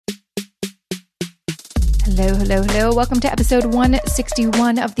Hello, hello, hello. Welcome to episode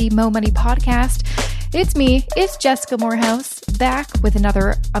 161 of the Mo Money Podcast. It's me, it's Jessica Morehouse, back with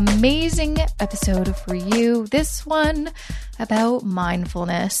another amazing episode for you. This one about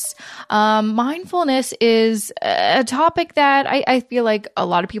mindfulness. Mindfulness is a topic that I feel like a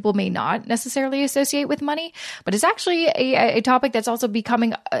lot of people may not necessarily associate with money, but it's actually a topic that's also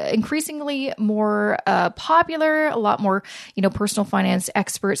becoming increasingly more popular. A lot more, personal finance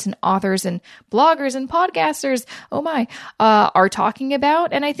experts and authors and bloggers and podcasters, are talking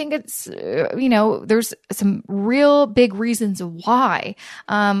about. And I think it's, there's some real big reasons why.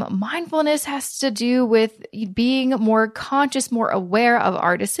 Mindfulness has to do with being more conscious, more aware of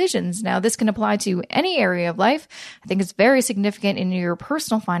our decisions. Now, this can apply to any area of life. I think it's very significant in your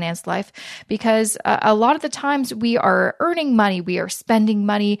personal finance life because a lot of the times we are earning money, we are spending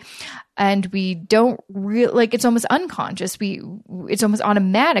money, and we don't really, it's almost unconscious. It's almost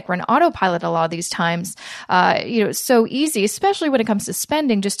automatic. We're on autopilot a lot of these times. It's so easy, especially when it comes to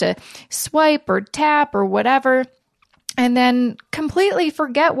spending, just to swipe or tap or whatever, and then completely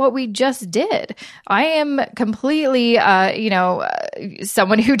forget what we just did. I am completely,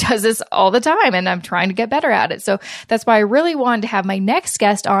 someone who does this all the time, and I'm trying to get better at it. So that's why I really wanted to have my next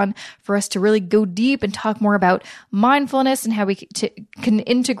guest on for us to really go deep and talk more about mindfulness and how we can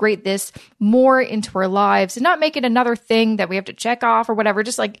integrate this more into our lives and not make it another thing that we have to check off or whatever,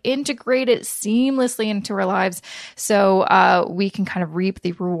 just integrate it seamlessly into our lives so we can kind of reap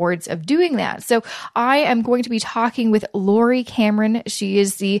the rewards of doing that. So I am going to be talking with Laurie Cameron. She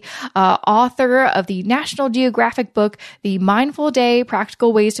is the author of the National Geographic book, The Mindful Day,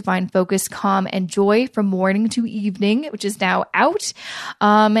 Practical Ways to Find Focus, Calm, and Joy from Morning to Evening, which is now out.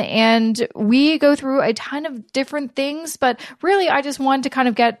 And we go through a ton of different things, but really I just wanted to kind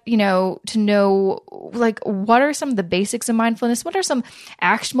of get, to know, what are some of the basics of mindfulness? What are some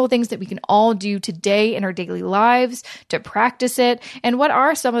actionable things that we can all do today in our daily lives to practice it? And what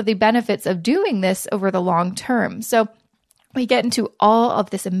are some of the benefits of doing this over the long term? So we get into all of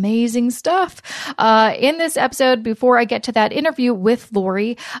this amazing stuff in this episode. Before I get to that interview with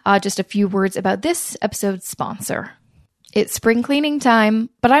Laurie, just a few words about this episode's sponsor. It's spring cleaning time,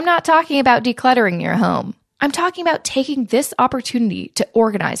 but I'm not talking about decluttering your home. I'm talking about taking this opportunity to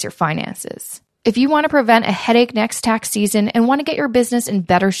organize your finances. If you want to prevent a headache next tax season and want to get your business in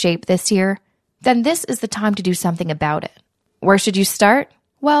better shape this year, then this is the time to do something about it. Where should you start?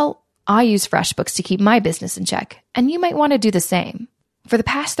 Well, I use FreshBooks to keep my business in check, and you might want to do the same. For the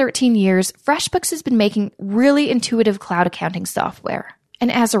past 13 years, FreshBooks has been making really intuitive cloud accounting software.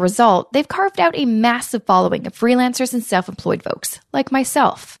 And as a result, they've carved out a massive following of freelancers and self-employed folks, like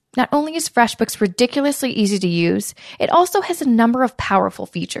myself. Not only is FreshBooks ridiculously easy to use, it also has a number of powerful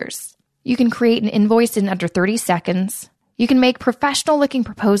features. You can create an invoice in under 30 seconds. You can make professional-looking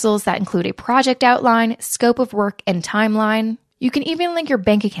proposals that include a project outline, scope of work, and timeline. You can even link your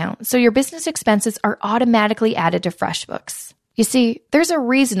bank account so your business expenses are automatically added to FreshBooks. You see, there's a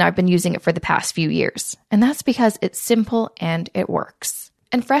reason I've been using it for the past few years, and that's because it's simple and it works.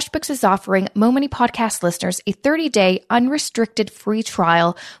 And FreshBooks is offering Mo Money Podcast listeners a 30-day unrestricted free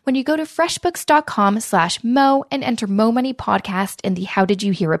trial when you go to freshbooks.com/mo and enter Mo Money Podcast in the How Did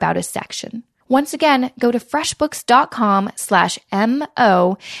You Hear About Us section. Once again, go to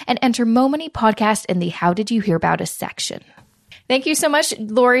freshbooks.com/mo and enter Mo Money Podcast in the How Did You Hear About Us section. Thank you so much,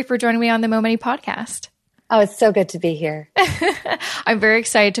 Laurie, for joining me on the Mo Money Podcast. Oh, it's so good to be here. I'm very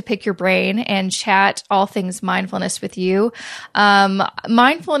excited to pick your brain and chat all things mindfulness with you.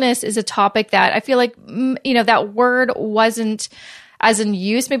 Mindfulness is a topic that I feel like, that word wasn't as in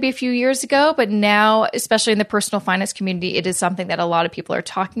use maybe a few years ago, but now, especially in the personal finance community, it is something that a lot of people are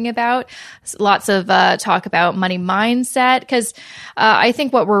talking about. Lots of talk about money mindset, because I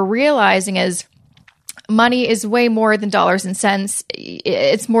think what we're realizing is money is way more than dollars and cents.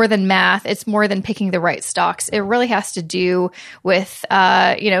 It's more than math. It's more than picking the right stocks. It really has to do with,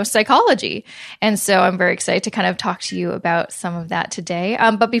 psychology. And so I'm very excited to kind of talk to you about some of that today.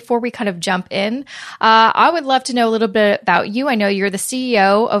 But before we kind of jump in, I would love to know a little bit about you. I know you're the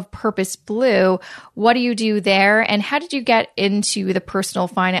CEO of Purpose Blue. What do you do there? And how did you get into the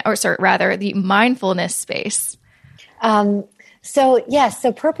the mindfulness space?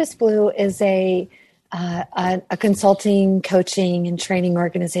 So Purpose Blue is a consulting, coaching, and training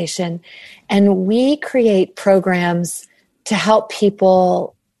organization. And we create programs to help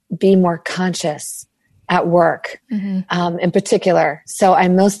people be more conscious at work, in particular. So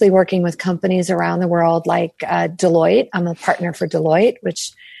I'm mostly working with companies around the world like Deloitte. I'm a partner for Deloitte,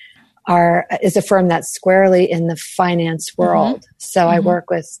 which is a firm that's squarely in the finance world. So I work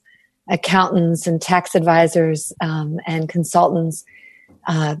with accountants and tax advisors and consultants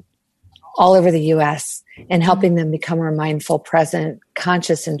all over the U.S. and helping them become more mindful, present,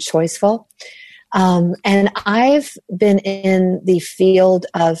 conscious, and choiceful. And I've been in the field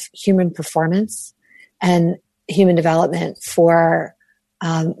of human performance and human development for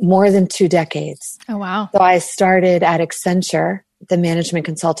more than 2 decades. Oh, wow. So I started at Accenture, the management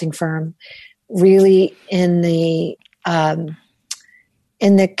consulting firm, really in the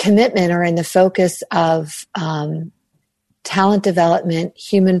commitment or in the focus of talent development,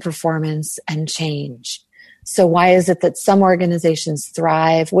 human performance, and change. So why is it that some organizations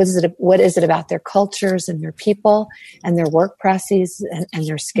thrive? What is it about their cultures and their people and their work processes and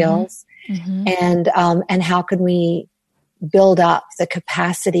their skills? Mm-hmm. And how can we build up the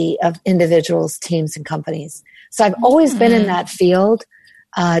capacity of individuals, teams, and companies? So I've always been in that field.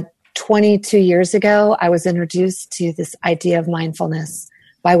 22 years ago, I was introduced to this idea of mindfulness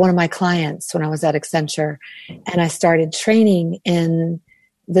by one of my clients when I was at Accenture. And I started training in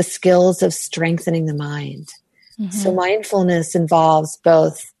the skills of strengthening the mind. Mm-hmm. So mindfulness involves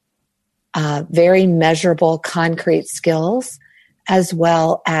both very measurable, concrete skills, as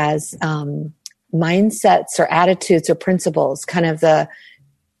well as mindsets or attitudes or principles, kind of the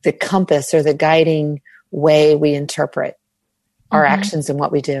compass or the guiding way we interpret our actions and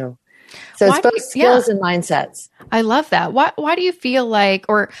what we do. So it's both skills and mindsets. I love that. Why do you feel like,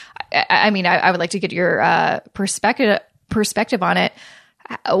 or I mean, I would like to get your perspective on it.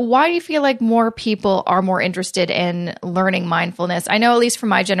 Why do you feel like more people are more interested in learning mindfulness? I know, at least for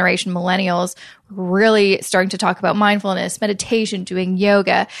my generation, millennials, really starting to talk about mindfulness, meditation, doing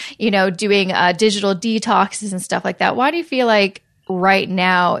yoga, doing digital detoxes and stuff like that. Why do you feel like right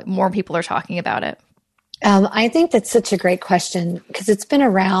now more people are talking about it? I think that's such a great question because it's been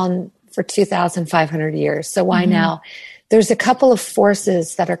around for 2,500 years. So why now? There's a couple of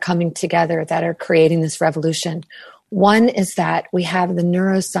forces that are coming together that are creating this revolution. One is that we have the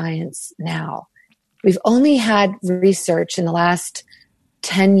neuroscience now. We've only had research in the last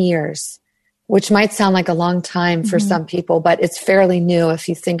 10 years, which might sound like a long time for some people, but it's fairly new if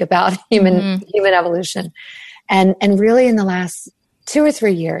you think about human evolution. And really in the last 2 or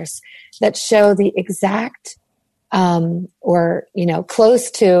 3 years that show the exact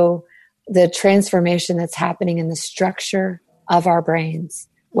close to the transformation that's happening in the structure of our brains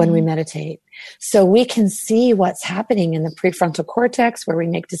when we meditate. So we can see what's happening in the prefrontal cortex where we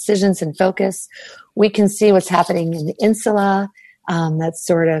make decisions and focus. We can see what's happening in the insula. That's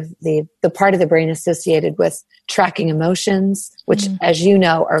sort of the part of the brain associated with tracking emotions, which, as you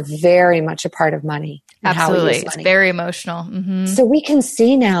know, are very much a part of money. Absolutely. It's very emotional. Mm-hmm. So we can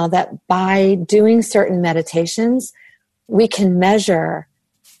see now that by doing certain meditations, we can measure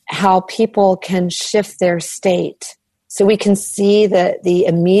how people can shift their state. So we can see the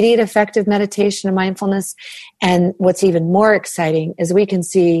immediate effect of meditation and mindfulness. And what's even more exciting is we can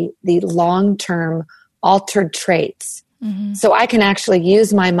see the long-term altered traits. Mm-hmm. So I can actually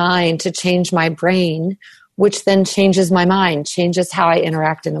use my mind to change my brain, which then changes my mind, changes how I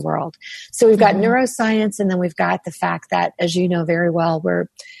interact in the world. So we've got neuroscience, and then we've got the fact that, as you know very well, we're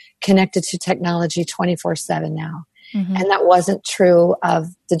connected to technology 24/7 now. Mm-hmm. And that wasn't true of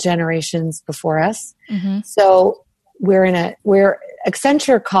the generations before us. Mm-hmm. So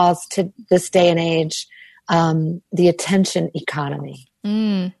Accenture calls to this day and age the attention economy.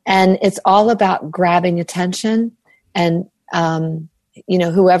 Mm. And it's all about grabbing attention, and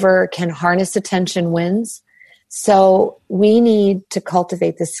whoever can harness attention wins. So we need to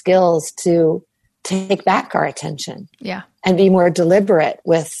cultivate the skills to take back our attention and be more deliberate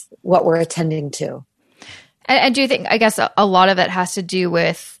with what we're attending to. And do you think, I guess a lot of it has to do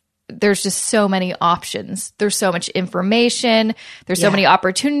with there's just so many options. There's so much information. There's so many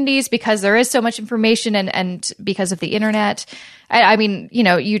opportunities because there is so much information and because of the internet. I mean,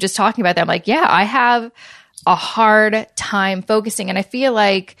 you just talking about that, I'm like, I have a hard time focusing. And I feel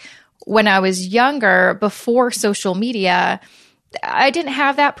like when I was younger, before social media, I didn't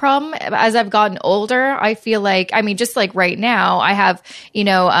have that problem. As I've gotten older, I feel like, just like right now, I have,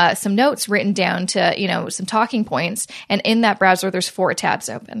 some notes written down to, some talking points. And in that browser, there's 4 tabs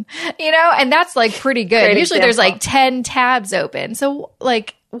open, and that's like pretty good. Great Usually example. There's like 10 tabs open. So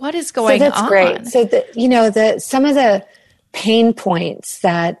like, what is going on? So that's great. So some of the pain points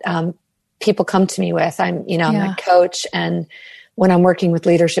that people come to me with, I'm a coach, and when I'm working with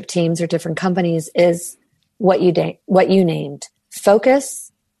leadership teams or different companies is what you named.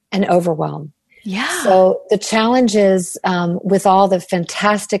 Focus and overwhelm. Yeah. So the challenge is with all the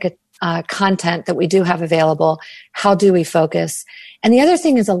fantastic content that we do have available, how do we focus? And the other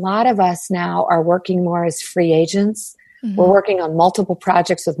thing is a lot of us now are working more as free agents. Mm-hmm. We're working on multiple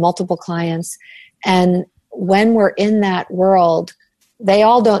projects with multiple clients. And when we're in that world, they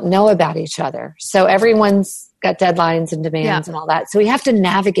all don't know about each other. So everyone's got deadlines and demands and all that. So we have to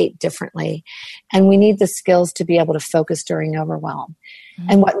navigate differently. And we need the skills to be able to focus during overwhelm.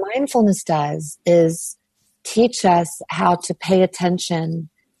 Mm-hmm. And what mindfulness does is teach us how to pay attention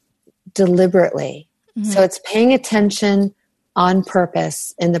deliberately. Mm-hmm. So it's paying attention on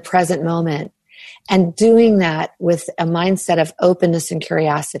purpose in the present moment and doing that with a mindset of openness and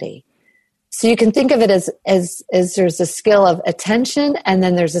curiosity. So you can think of it as there's a skill of attention, and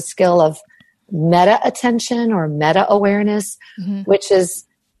then there's a skill of meta attention or meta awareness, mm-hmm. which is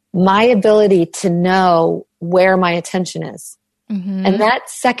my ability to know where my attention is. Mm-hmm. And that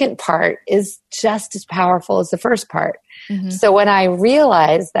second part is just as powerful as the first part. Mm-hmm. So when I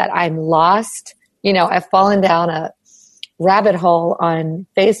realize that I'm lost, I've fallen down a rabbit hole on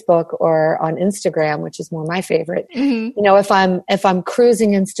Facebook or on Instagram, which is more my favorite. Mm-hmm. If I'm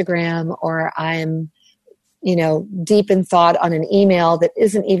cruising Instagram, or I'm, deep in thought on an email that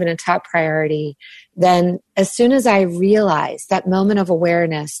isn't even a top priority, then as soon as I realize that moment of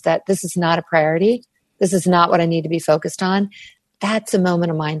awareness that this is not a priority, this is not what I need to be focused on, that's a moment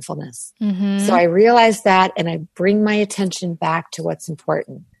of mindfulness. Mm-hmm. So I realize that, and I bring my attention back to what's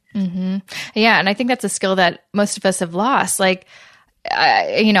important. Mm-hmm. Yeah. And I think that's a skill that most of us have lost. Like,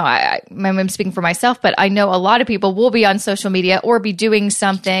 I'm speaking for myself, but I know a lot of people will be on social media or be doing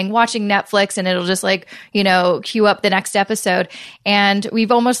something, watching Netflix, and it'll just queue up the next episode. And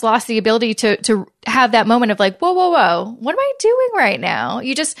we've almost lost the ability to have that moment of like, whoa, what am I doing right now?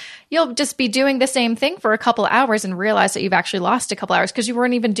 You'll just be doing the same thing for a couple hours and realize that you've actually lost a couple hours because you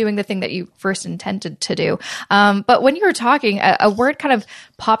weren't even doing the thing that you first intended to do. But when you were talking, a word kind of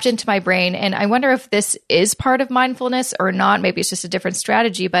popped into my brain, and I wonder if this is part of mindfulness or not. Maybe it's just a different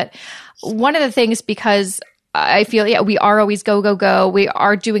strategy. But one of the things, because I feel, we are always go. We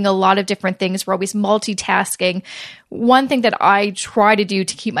are doing a lot of different things. We're always multitasking. One thing that I try to do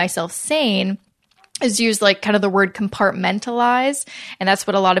to keep myself sane is use kind of the word compartmentalize. And that's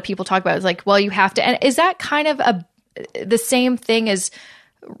what a lot of people talk about. Is you have to, and is that kind of the same thing as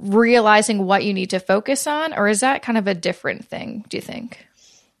realizing what you need to focus on? Or is that kind of a different thing, do you think?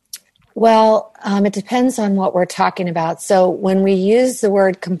 Well, it depends on what we're talking about. So when we use the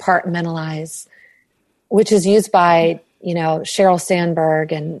word compartmentalize, which is used by, Sheryl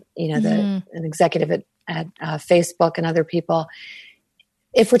Sandberg and, an executive at Facebook and other people,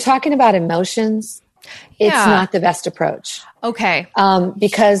 if we're talking about emotions, it's not the best approach. Okay.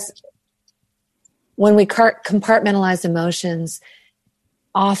 Because when we compartmentalize emotions,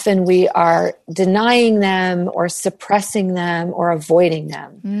 often we are denying them or suppressing them or avoiding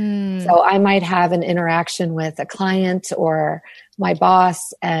them. So I might have an interaction with a client or my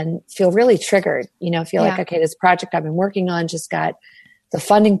boss and feel really triggered, feel like, okay, this project I've been working on just got the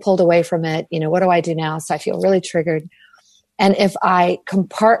funding pulled away from it. What do I do now? So I feel really triggered. And if I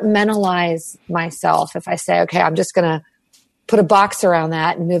compartmentalize myself, if I say, okay, I'm just going to put a box around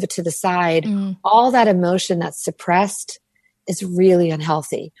that and move it to the side, all that emotion that's suppressed is really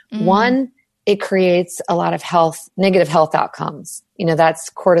unhealthy. One, it creates a lot of negative health outcomes. That's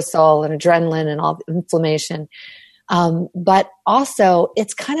cortisol and adrenaline and all the inflammation. But also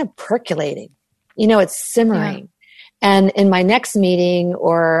it's kind of percolating, it's simmering. Yeah. And in my next meeting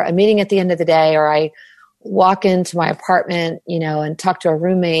or a meeting at the end of the day, or I walk into my apartment, and talk to a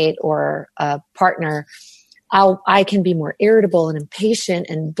roommate or a partner, I can be more irritable and impatient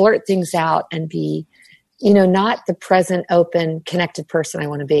and blurt things out and be, not the present, open, connected person I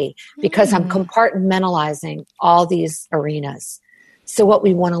want to be, because I'm compartmentalizing all these arenas. So what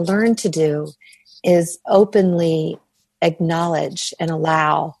we want to learn to do is openly acknowledge and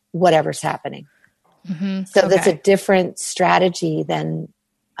allow whatever's happening. Mm-hmm. So that's a different strategy than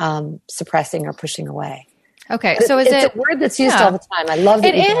suppressing or pushing away. Okay, but so it's a word that's used all the time. I love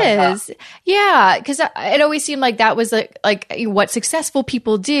that. It is. Yeah, because it always seemed like that was like what successful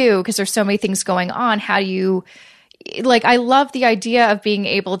people do, because there's so many things going on. How do you, I love the idea of being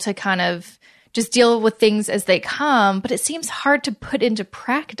able to kind of just deal with things as they come, but it seems hard to put into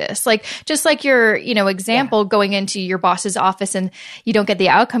practice. Just like your, example, going into your boss's office and you don't get the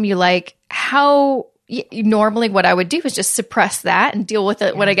outcome you like, how... Normally what I would do is just suppress that and deal with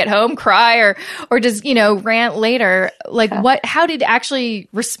it when I get home, cry or just, rant later. How did actually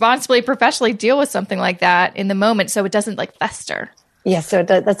responsibly, professionally deal with something like that in the moment so it doesn't fester? Yeah, so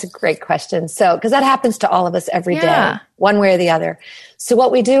that's a great question. So, because that happens to all of us every day, one way or the other. So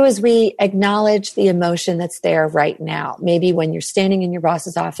what we do is we acknowledge the emotion that's there right now. Maybe when you're standing in your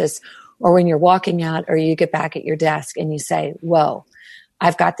boss's office or when you're walking out or you get back at your desk and you say, whoa,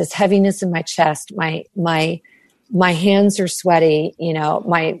 I've got this heaviness in my chest. My hands are sweaty.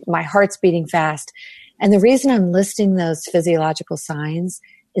 My heart's beating fast. And the reason I'm listing those physiological signs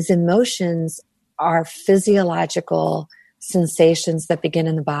is emotions are physiological sensations that begin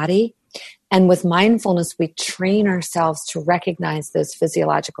in the body. And with mindfulness, we train ourselves to recognize those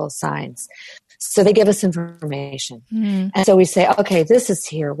physiological signs. So they give us information. And so we say, okay, this is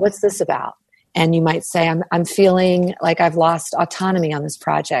here. What's this about? And you might say, I'm feeling like I've lost autonomy on this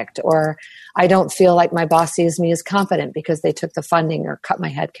project, or I don't feel like my boss sees me as competent because they took the funding or cut my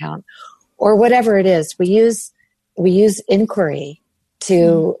head count, or whatever it is. We use inquiry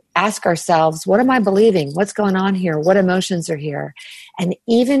to ask ourselves, what am I believing? What's going on here? What emotions are here? And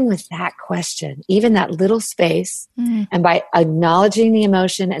even with that question, even that little space, and by acknowledging the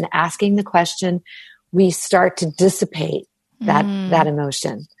emotion and asking the question, we start to dissipate that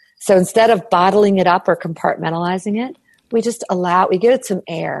emotion. So instead of bottling it up or compartmentalizing it, we just we give it some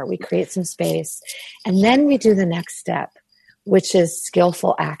air, we create some space, and then we do the next step, which is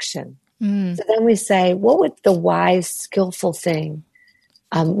skillful action. So then we say, what would the wise, skillful thing,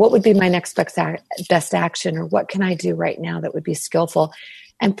 what would be my next best action, or what can I do right now that would be skillful?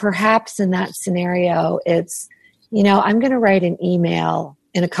 And perhaps in that scenario, it's, I'm going to write an email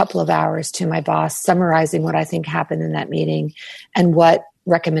in a couple of hours to my boss summarizing what I think happened in that meeting and what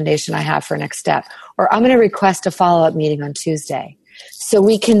recommendation I have for next step. Or I'm going to request a follow-up meeting on Tuesday. So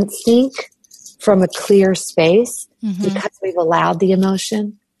we can think from a clear space because we've allowed the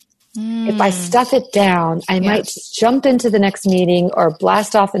emotion. If I stuff it down, I might just jump into the next meeting or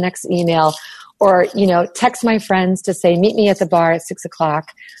blast off the next email or, text my friends to say, meet me at the bar at 6:00.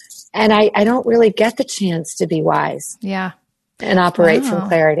 And I don't really get the chance to be wise. Yeah. And operate from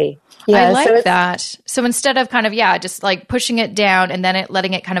clarity. Yeah, I like that. So instead of kind of, just like pushing it down and then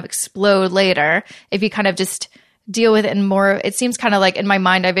letting it kind of explode later, if you kind of just deal with it in more, it seems kind of like in my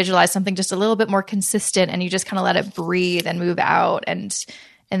mind, I visualize something just a little bit more consistent and you just kind of let it breathe and move out. And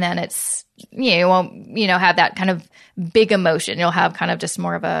then it's, you won't, have that kind of big emotion. You'll have kind of just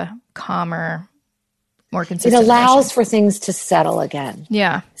more of a calmer, more consistent. It allows emotion for things to settle again.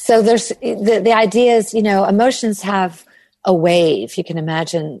 Yeah. So there's the idea is, emotions have a wave. You can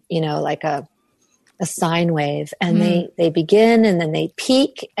imagine, like a sine wave, and they begin and then they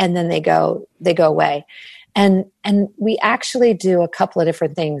peak and then they go away. And we actually do a couple of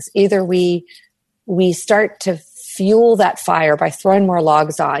different things. Either we start to fuel that fire by throwing more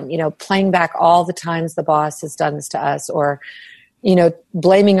logs on, playing back all the times the boss has done this to us, or,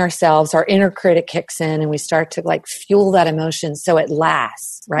 blaming ourselves. Our inner critic kicks in and we start to fuel that emotion so it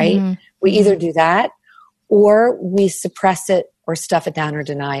lasts, right? We either do that or we suppress it or stuff it down or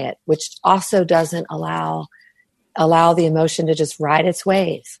deny it, which also doesn't allow the emotion to just ride its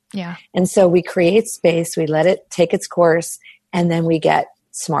wave. Yeah. And so we create space, we let it take its course, and then we get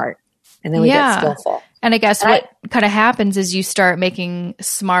smart, and then we get skillful. And I guess what kind of happens is you start making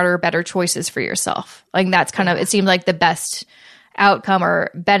smarter, better choices for yourself. That's kind of, it seemed like the best outcome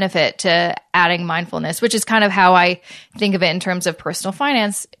or benefit to adding mindfulness, which is kind of how I think of it in terms of personal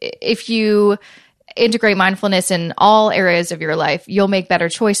finance. If you integrate mindfulness in all areas of your life, you'll make better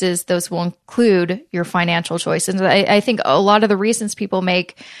choices. Those will include your financial choices. I think a lot of the reasons people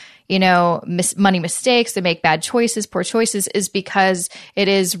make, money mistakes, they make bad choices, poor choices, is because it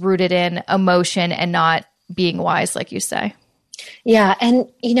is rooted in emotion and not being wise, like you say. Yeah. And,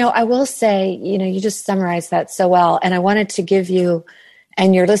 I will say, you just summarized that so well. And I wanted to give you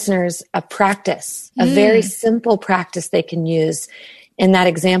and your listeners a practice, a very simple practice they can use in that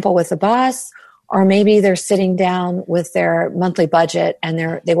example with a boss. Or maybe they're sitting down with their monthly budget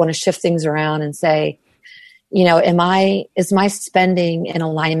and they want to shift things around and say, is my spending in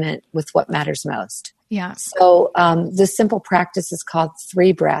alignment with what matters most? Yeah. So this simple practice is called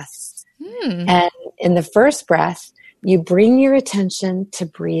 3 breaths. And in the first breath, you bring your attention to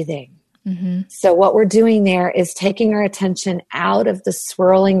breathing. So what we're doing there is taking our attention out of the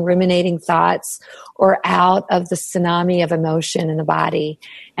swirling, ruminating thoughts or out of the tsunami of emotion in the body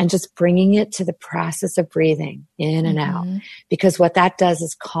and just bringing it to the process of breathing in and out. Because what that does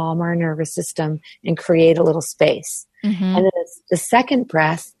is calm our nervous system and create a little space. And then the second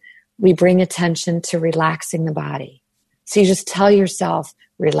breath, we bring attention to relaxing the body. So you just tell yourself,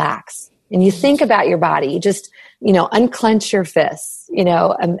 relax. And you think about your body. You just, unclench your fists,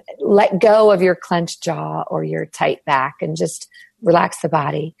 and let go of your clenched jaw or your tight back and just relax the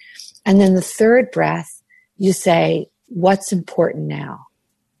body. And then the third breath, you say, what's important now?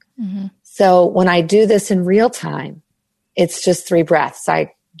 So when I do this in real time, it's just 3 breaths.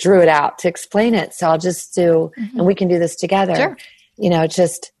 I drew it out to explain it. So I'll just do, and we can do this together. Sure.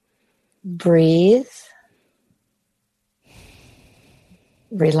 Just breathe,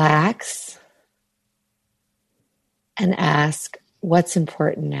 relax, and ask, what's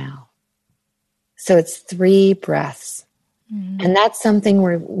important now? So it's 3 breaths. And that's something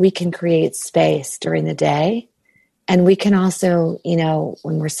where we can create space during the day. And we can also,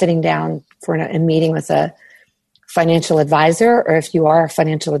 when we're sitting down for a meeting with a financial advisor, or if you are a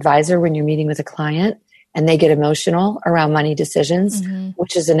financial advisor, when you're meeting with a client and they get emotional around money decisions,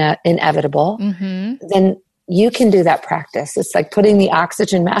 which is inevitable, then you can do that practice. It's like putting the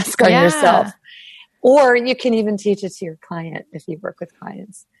oxygen mask on yourself. Or you can even teach it to your client if you work with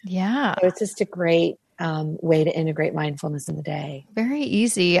clients. Yeah. So it's just a great way to integrate mindfulness in the day. Very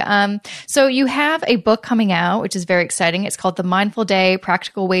easy. So you have a book coming out, which is very exciting. It's called The Mindful Day,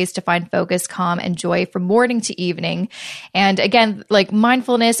 Practical Ways to Find Focus, Calm, and Joy from Morning to Evening. And again, like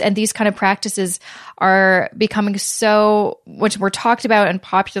mindfulness and these kind of practices are becoming so much more talked about and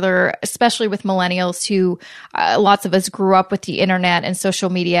popular, especially with millennials who lots of us grew up with the internet and social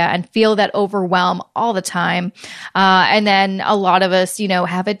media and feel that overwhelm all the time. And then a lot of us,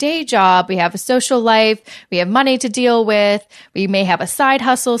 have a day job, we have a social life, we have money to deal with, we may have a side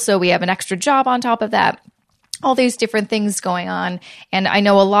hustle, so we have an extra job on top of that. All these different things going on. And I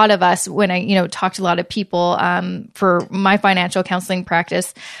know a lot of us, when I, talk to a lot of people for my financial counseling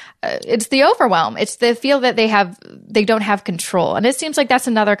practice, it's the overwhelm. It's the feel that they don't have control. And it seems like that's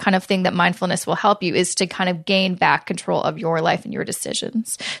another kind of thing that mindfulness will help you, is to kind of gain back control of your life and your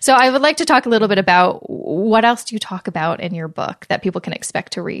decisions. So I would like to talk a little bit about what else do you talk about in your book that people can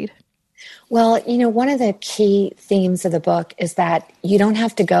expect to read? Well, one of the key themes of the book is that you don't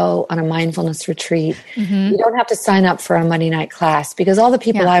have to go on a mindfulness retreat. You don't have to sign up for a Monday night class, because all the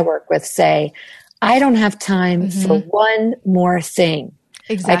people I work with say, I don't have time for one more thing.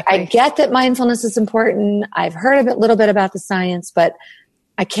 Exactly. I get that mindfulness is important. I've heard a little bit about the science, but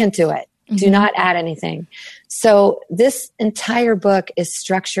I can't do it. Do not add anything. So this entire book is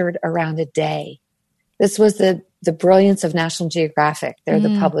structured around a day. This was the brilliance of National Geographic. They're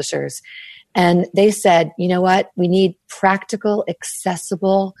the publishers. And they said, you know what? We need practical,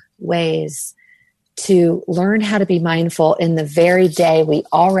 accessible ways to learn how to be mindful in the very day we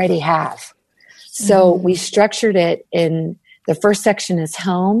already have. So we structured it in the first section is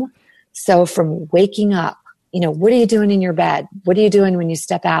home. So from waking up, what are you doing in your bed? What are you doing when you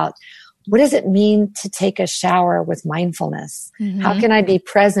step out? What does it mean to take a shower with mindfulness? How can I be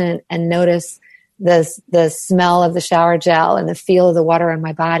present and notice the smell of the shower gel and the feel of the water on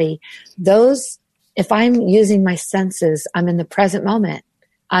my body? Those, if I'm using my senses, I'm in the present moment.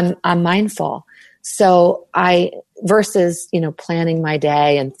 I'm mindful. So versus, planning my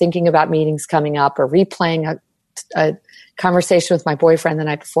day and thinking about meetings coming up or replaying a conversation with my boyfriend the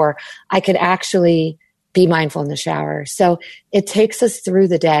night before, I could actually be mindful in the shower. So it takes us through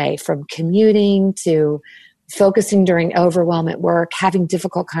the day, from commuting to focusing during overwhelm at work, having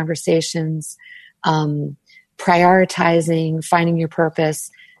difficult conversations, prioritizing, finding your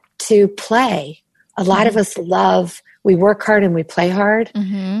purpose, to play. A lot of us we work hard and we play hard.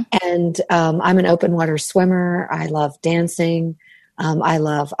 And I'm an open water swimmer. I love dancing.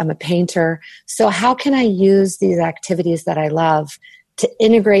 I'm a painter. So how can I use these activities that I love to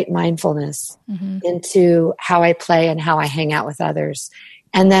integrate mindfulness into how I play and how I hang out with others?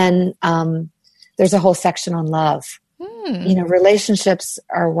 And then there's a whole section on love. Relationships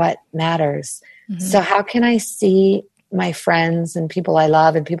are what matters. So how can I see my friends and people I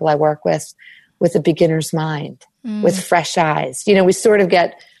love and people I work with a beginner's mind, with fresh eyes? We sort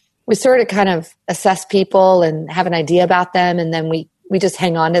of kind of assess people and have an idea about them, and then we just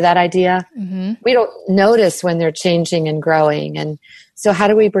hang on to that idea. We don't notice when they're changing and growing. And so how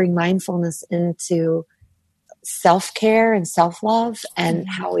do we bring mindfulness into self-care and self-love and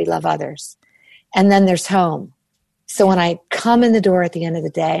how we love others? And then there's home. So when I come in the door at the end of the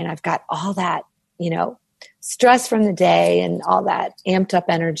day and I've got all that, stress from the day and all that amped up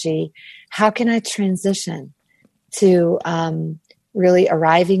energy, how can I transition to really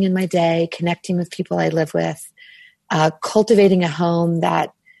arriving in my day, connecting with people I live with, cultivating a home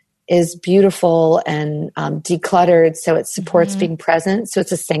that is beautiful and decluttered, so it supports being present, so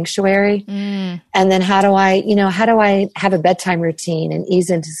it's a sanctuary. And then how do I have a bedtime routine and ease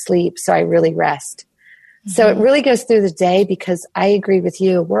into sleep so I really rest? So it really goes through the day, because I agree with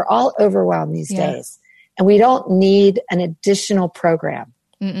you. We're all overwhelmed these days, and we don't need an additional program.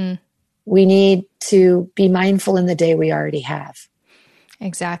 We need to be mindful in the day we already have.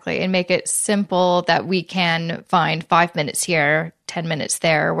 Exactly. And make it simple that we can find 5 minutes here, 10 minutes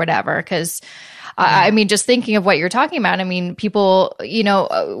there or whatever. Cause I mean, just thinking of what you're talking about, I mean, people,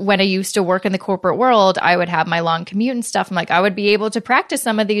 when I used to work in the corporate world, I would have my long commute and stuff. I'm like, I would be able to practice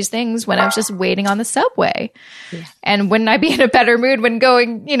some of these things when I was just waiting on the subway. Yeah. And wouldn't I be in a better mood when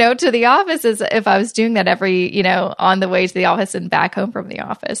going, to the office as if I was doing that every, on the way to the office and back home from the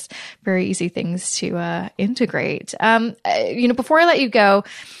office? Very easy things to integrate. Before I let you go,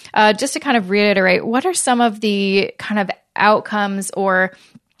 just to kind of reiterate, what are some of the kind of outcomes or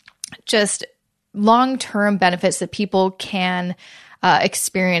just long-term benefits that people can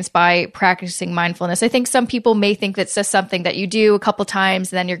experience by practicing mindfulness? I think some people may think that's just something that you do a couple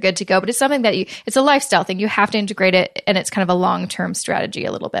times and then you're good to go, but it's something that it's a lifestyle thing. You have to integrate it, and it's kind of a long-term strategy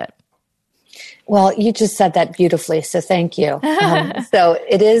a little bit. Well, you just said that beautifully, so thank you. So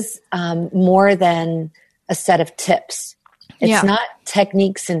it is more than a set of tips. It's not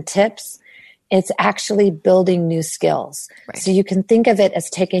techniques and tips. It's actually building new skills. Right. So you can think of it as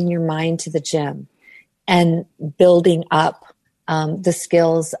taking your mind to the gym and building up the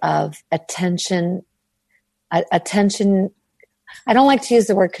skills of attention. I don't like to use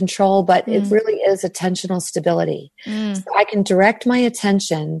the word control, but it really is attentional stability. So I can direct my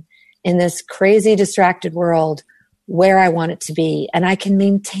attention in this crazy distracted world where I want it to be, and I can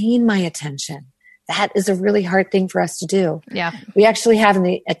maintain my attention. That is a really hard thing for us to do. Yeah. We actually have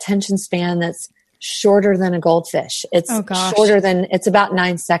an attention span that's shorter than a goldfish. It's it's about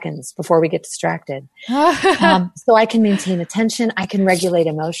 9 seconds before we get distracted. So I can maintain attention. I can regulate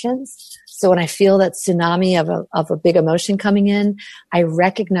emotions. So when I feel that tsunami of a big emotion coming in, I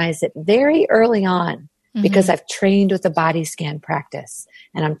recognize it very early on because I've trained with the body scan practice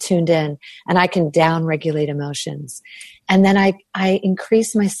and I'm tuned in, and I can down regulate emotions. And then I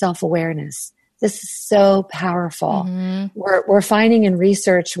increase my self-awareness. This is so powerful. We're finding in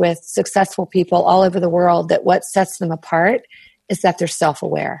research with successful people all over the world that what sets them apart is that they're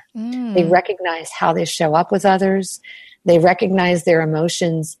self-aware. They recognize how they show up with others. They recognize their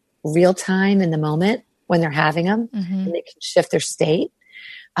emotions real time in the moment when they're having them, and they can shift their state.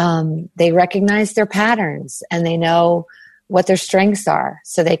 They recognize their patterns, and they know what their strengths are,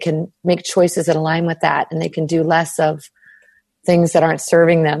 so they can make choices that align with that, and they can do less of things that aren't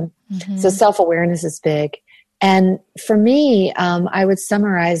serving them. So self-awareness is big. And for me, I would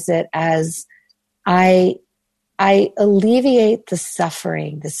summarize it as I alleviate the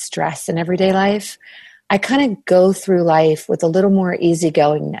suffering, the stress in everyday life. I kind of go through life with a little more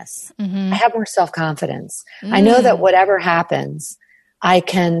easygoingness. I have more self-confidence. I know that whatever happens, I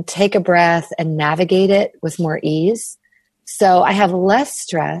can take a breath and navigate it with more ease. So I have less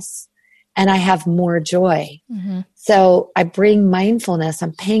stress and I have more joy. So I bring mindfulness.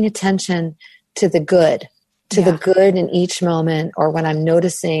 I'm paying attention to the good, the good in each moment, or when I'm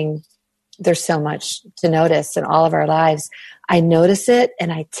noticing there's so much to notice in all of our lives. I notice it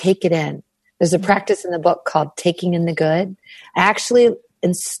and I take it in. There's a practice in the book called taking in the good. I actually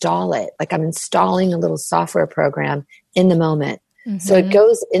install it. Like I'm installing a little software program in the moment. So it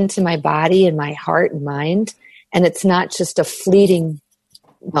goes into my body and my heart and mind, and it's not just a fleeting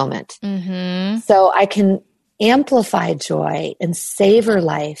moment. So I can amplify joy and savor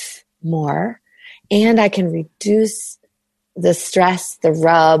life more, and I can reduce the stress, the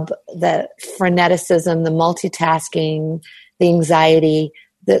rub, the freneticism, the multitasking, the anxiety.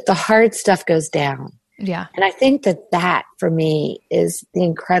 The hard stuff goes down. Yeah. And I think that for me is the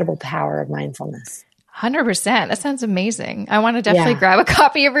incredible power of mindfulness. 100%. That sounds amazing. I want to definitely grab a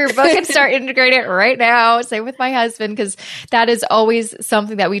copy of your book and start integrating it right now. Same with my husband, because that is always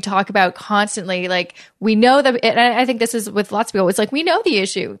something that we talk about constantly. Like we know that, and I think this is with lots of people, it's like we know the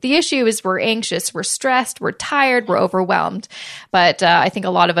issue. The issue is we're anxious, we're stressed, we're tired, we're overwhelmed. But I think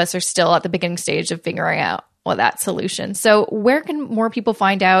a lot of us are still at the beginning stage of figuring out that solution. So where can more people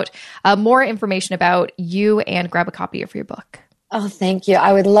find out more information about you and grab a copy of your book? Oh, thank you.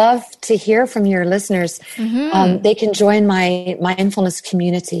 I would love to hear from your listeners. They can join my mindfulness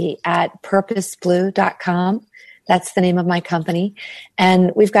community at purposeblue.com. That's the name of my company.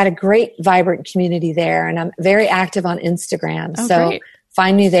 And we've got a great, vibrant community there. And I'm very active on Instagram. Great.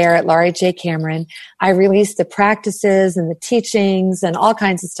 Find me there at Laurie J. Cameron. I release the practices and the teachings and all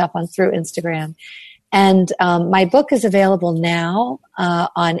kinds of stuff through Instagram. And my book is available now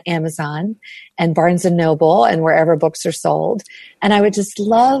on Amazon and Barnes & Noble and wherever books are sold. And I would just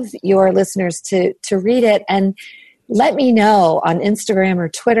love your listeners to read it and let me know on Instagram or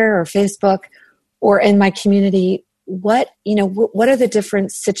Twitter or Facebook or in my community what are the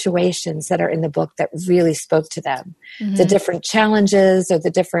different situations that are in the book that really spoke to them, the different challenges or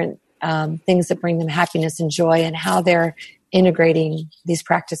the different things that bring them happiness and joy, and how they're integrating these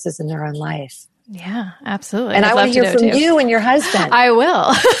practices in their own life. Yeah, absolutely. And I want to hear from you and your husband. I will.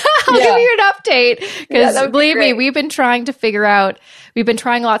 I'll give you an update because believe me, we've been trying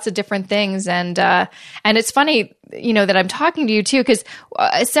lots of different things. And it's funny, that I'm talking to you too, because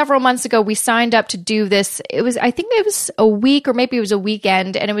several months ago we signed up to do this. I think it was a week or maybe it was a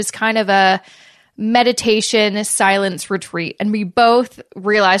weekend, and it was kind of a meditation silence retreat. And we both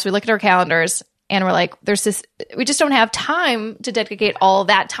realized, we looked at our calendars and we're like, we just don't have time to dedicate all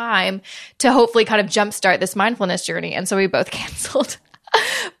that time to hopefully kind of jumpstart this mindfulness journey. And so we both canceled.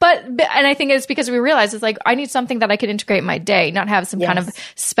 And I think it's because we realized it's like, I need something that I could integrate in my day, not have some kind of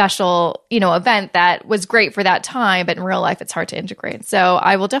special, event that was great for that time, but in real life, it's hard to integrate. So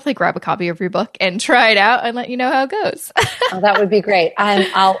I will definitely grab a copy of your book and try it out and let you know how it goes. Oh, that would be great.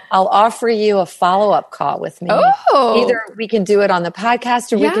 I'll offer you a follow-up call with me. Oh. Either we can do it on the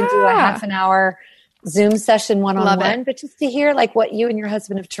podcast or we can do a half an hour Zoom session one-on-one, but just to hear like what you and your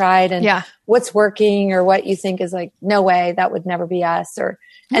husband have tried and what's working or what you think is like, no way, that would never be us.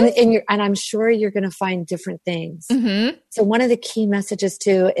 And I'm sure you're going to find different things. Mm-hmm. So one of the key messages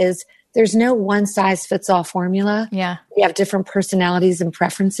too is there's no one size fits all formula. Yeah. We have different personalities and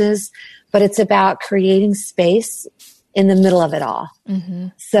preferences, but it's about creating space in the middle of it all. Mm-hmm.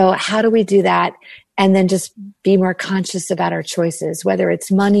 So how do we do that? And then just be more conscious about our choices, whether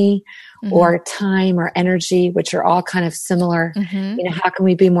it's money or time or energy, which are all kind of similar. Mm-hmm. How can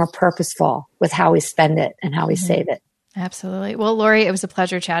we be more purposeful with how we spend it and how we save it? Absolutely. Well, Laurie, it was a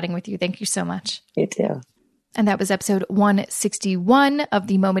pleasure chatting with you. Thank you so much. You too. And that was episode 161 of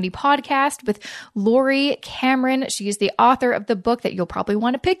the Momity podcast with Laurie Cameron. She is the author of the book that you'll probably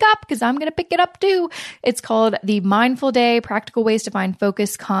want to pick up because I'm going to pick it up too. It's called The Mindful Day, Practical Ways to Find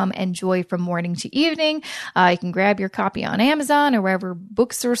Focus, Calm, and Joy from Morning to Evening. You can grab your copy on Amazon or wherever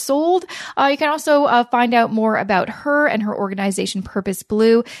books are sold. You can also find out more about her and her organization Purpose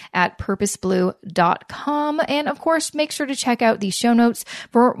Blue at purposeblue.com. And of course, make sure to check out the show notes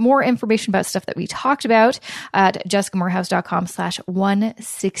for more information about stuff that we talked about at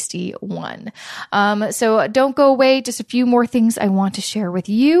jessicamorehouse.com/161. So don't go away. Just a few more things I want to share with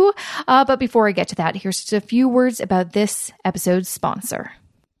you. But before I get to that, here's just a few words about this episode's sponsor.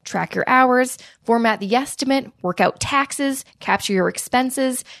 Track your hours, format the estimate, work out taxes, capture your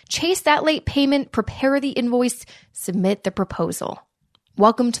expenses, chase that late payment, prepare the invoice, submit the proposal.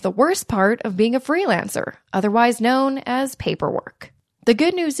 Welcome to the worst part of being a freelancer, otherwise known as paperwork. The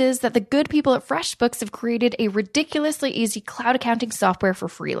good news is that the good people at FreshBooks have created a ridiculously easy cloud accounting software for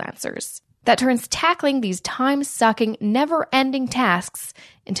freelancers that turns tackling these time-sucking, never-ending tasks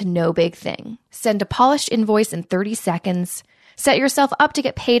into no big thing. Send a polished invoice in 30 seconds, set yourself up to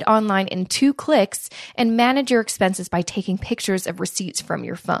get paid online in 2 clicks, and manage your expenses by taking pictures of receipts from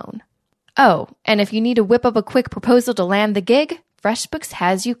your phone. Oh, and if you need to whip up a quick proposal to land the gig, FreshBooks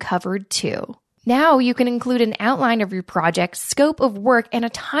has you covered too. Now you can include an outline of your project, scope of work, and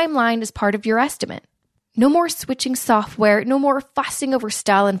a timeline as part of your estimate. No more switching software, no more fussing over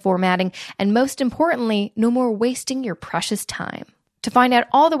style and formatting, and most importantly, no more wasting your precious time. To find out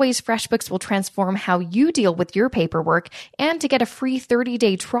all the ways FreshBooks will transform how you deal with your paperwork and to get a free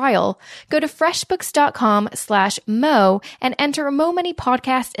 30-day trial, go to freshbooks.com/mo and enter Mo Money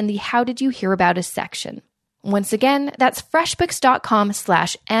Podcast in the How Did You Hear About Us section. Once again, that's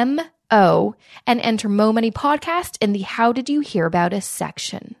freshbooks.com/mo and enter Mo Money Podcast in the How Did You Hear About Us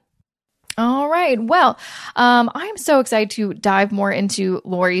section. All right. Well, I'm so excited to dive more into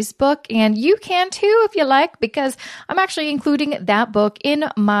Laurie's book, and you can too if you like, because I'm actually including that book in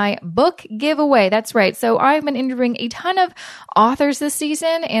my book giveaway. That's right. So I've been interviewing a ton of authors this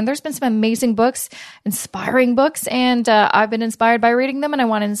season, and there's been some amazing books, inspiring books, and I've been inspired by reading them, and I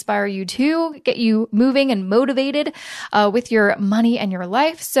want to inspire you too, get you moving and motivated with your money and your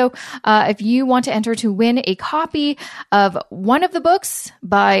life. So if you want to enter to win a copy of one of the books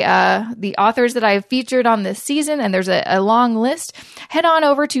by the authors that I've featured on this season, and there's a long list, head on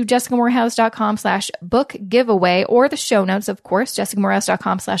over to jessicamorehouse.com/book giveaway, or the show notes, of course,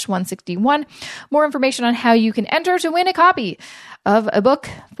 jessicamorehouse.com/161. More information on how you can enter to win a copy of a book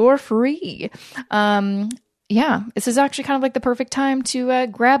for free. This is actually kind of like the perfect time to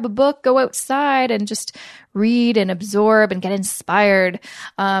grab a book, go outside, and just read and absorb and get inspired.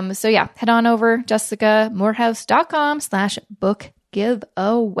 Head on over jessicamorehouse.com/book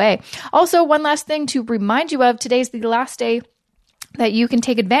giveaway. Also, one last thing to remind you of, today's the last day that you can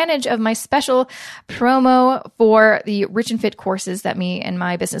take advantage of my special promo for the Rich and Fit courses that me and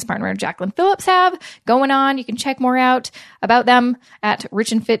my business partner, Jacqueline Phillips, have going on. You can check more out about them at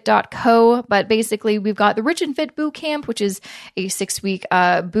richandfit.co. But basically, we've got the Rich and Fit Boot Camp, which is a 6-week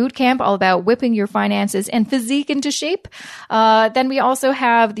boot camp all about whipping your finances and physique into shape. Then we also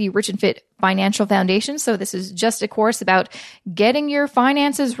have the Rich and Fit financial foundation. So this is just a course about getting your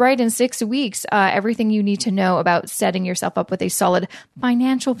finances right in 6 weeks. Everything you need to know about setting yourself up with a solid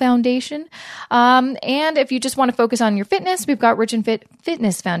financial foundation. And if you just want to focus on your fitness, we've got Rich and Fit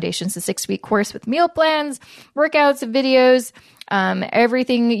Fitness Foundations, a 6-week course with meal plans, workouts, videos,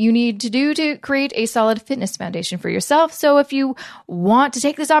 everything you need to do to create a solid fitness foundation for yourself. So if you want to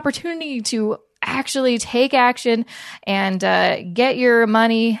take this opportunity to actually take action and get your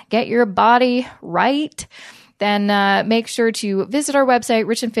money, get your body right, then make sure to visit our website,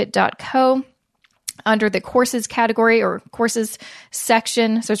 richandfit.co. under the courses category or courses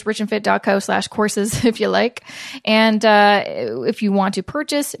section. So it's richandfit.co/courses if you like. And if you want to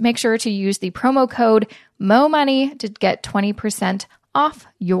purchase, make sure to use the promo code MOMONEY to get 20% off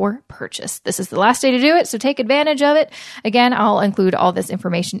your purchase. This is the last day to do it, so take advantage of it. Again, I'll include all this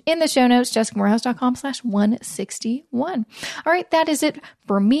information in the show notes, jessicamorehouse.com/161. All right, that is it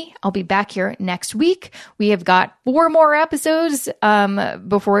for me. I'll be back here next week. We have got 4 more episodes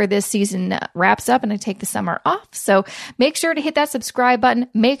before this season wraps up and I take the summer off. So make sure to hit that subscribe button.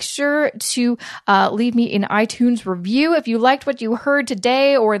 Make sure to leave me an iTunes review if you liked what you heard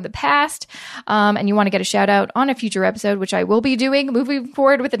today or in the past, and you want to get a shout out on a future episode, which I will be doing moving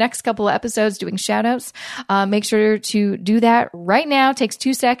forward with the next couple of episodes, doing shout outs. Make sure to do that right now. It takes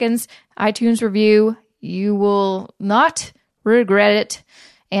 2 seconds. iTunes review. You will not regret it.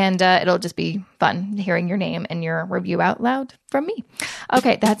 And it'll just be fun hearing your name and your review out loud from me.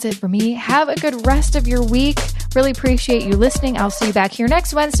 Okay, that's it for me. Have a good rest of your week. Really appreciate you listening. I'll see you back here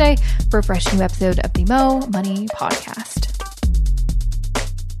next Wednesday for a fresh new episode of the Mo Money Podcast.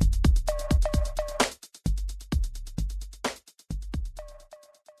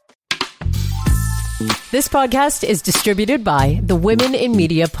 This podcast is distributed by the Women in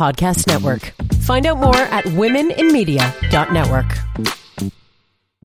Media Podcast Network. Find out more at womeninmedia.network.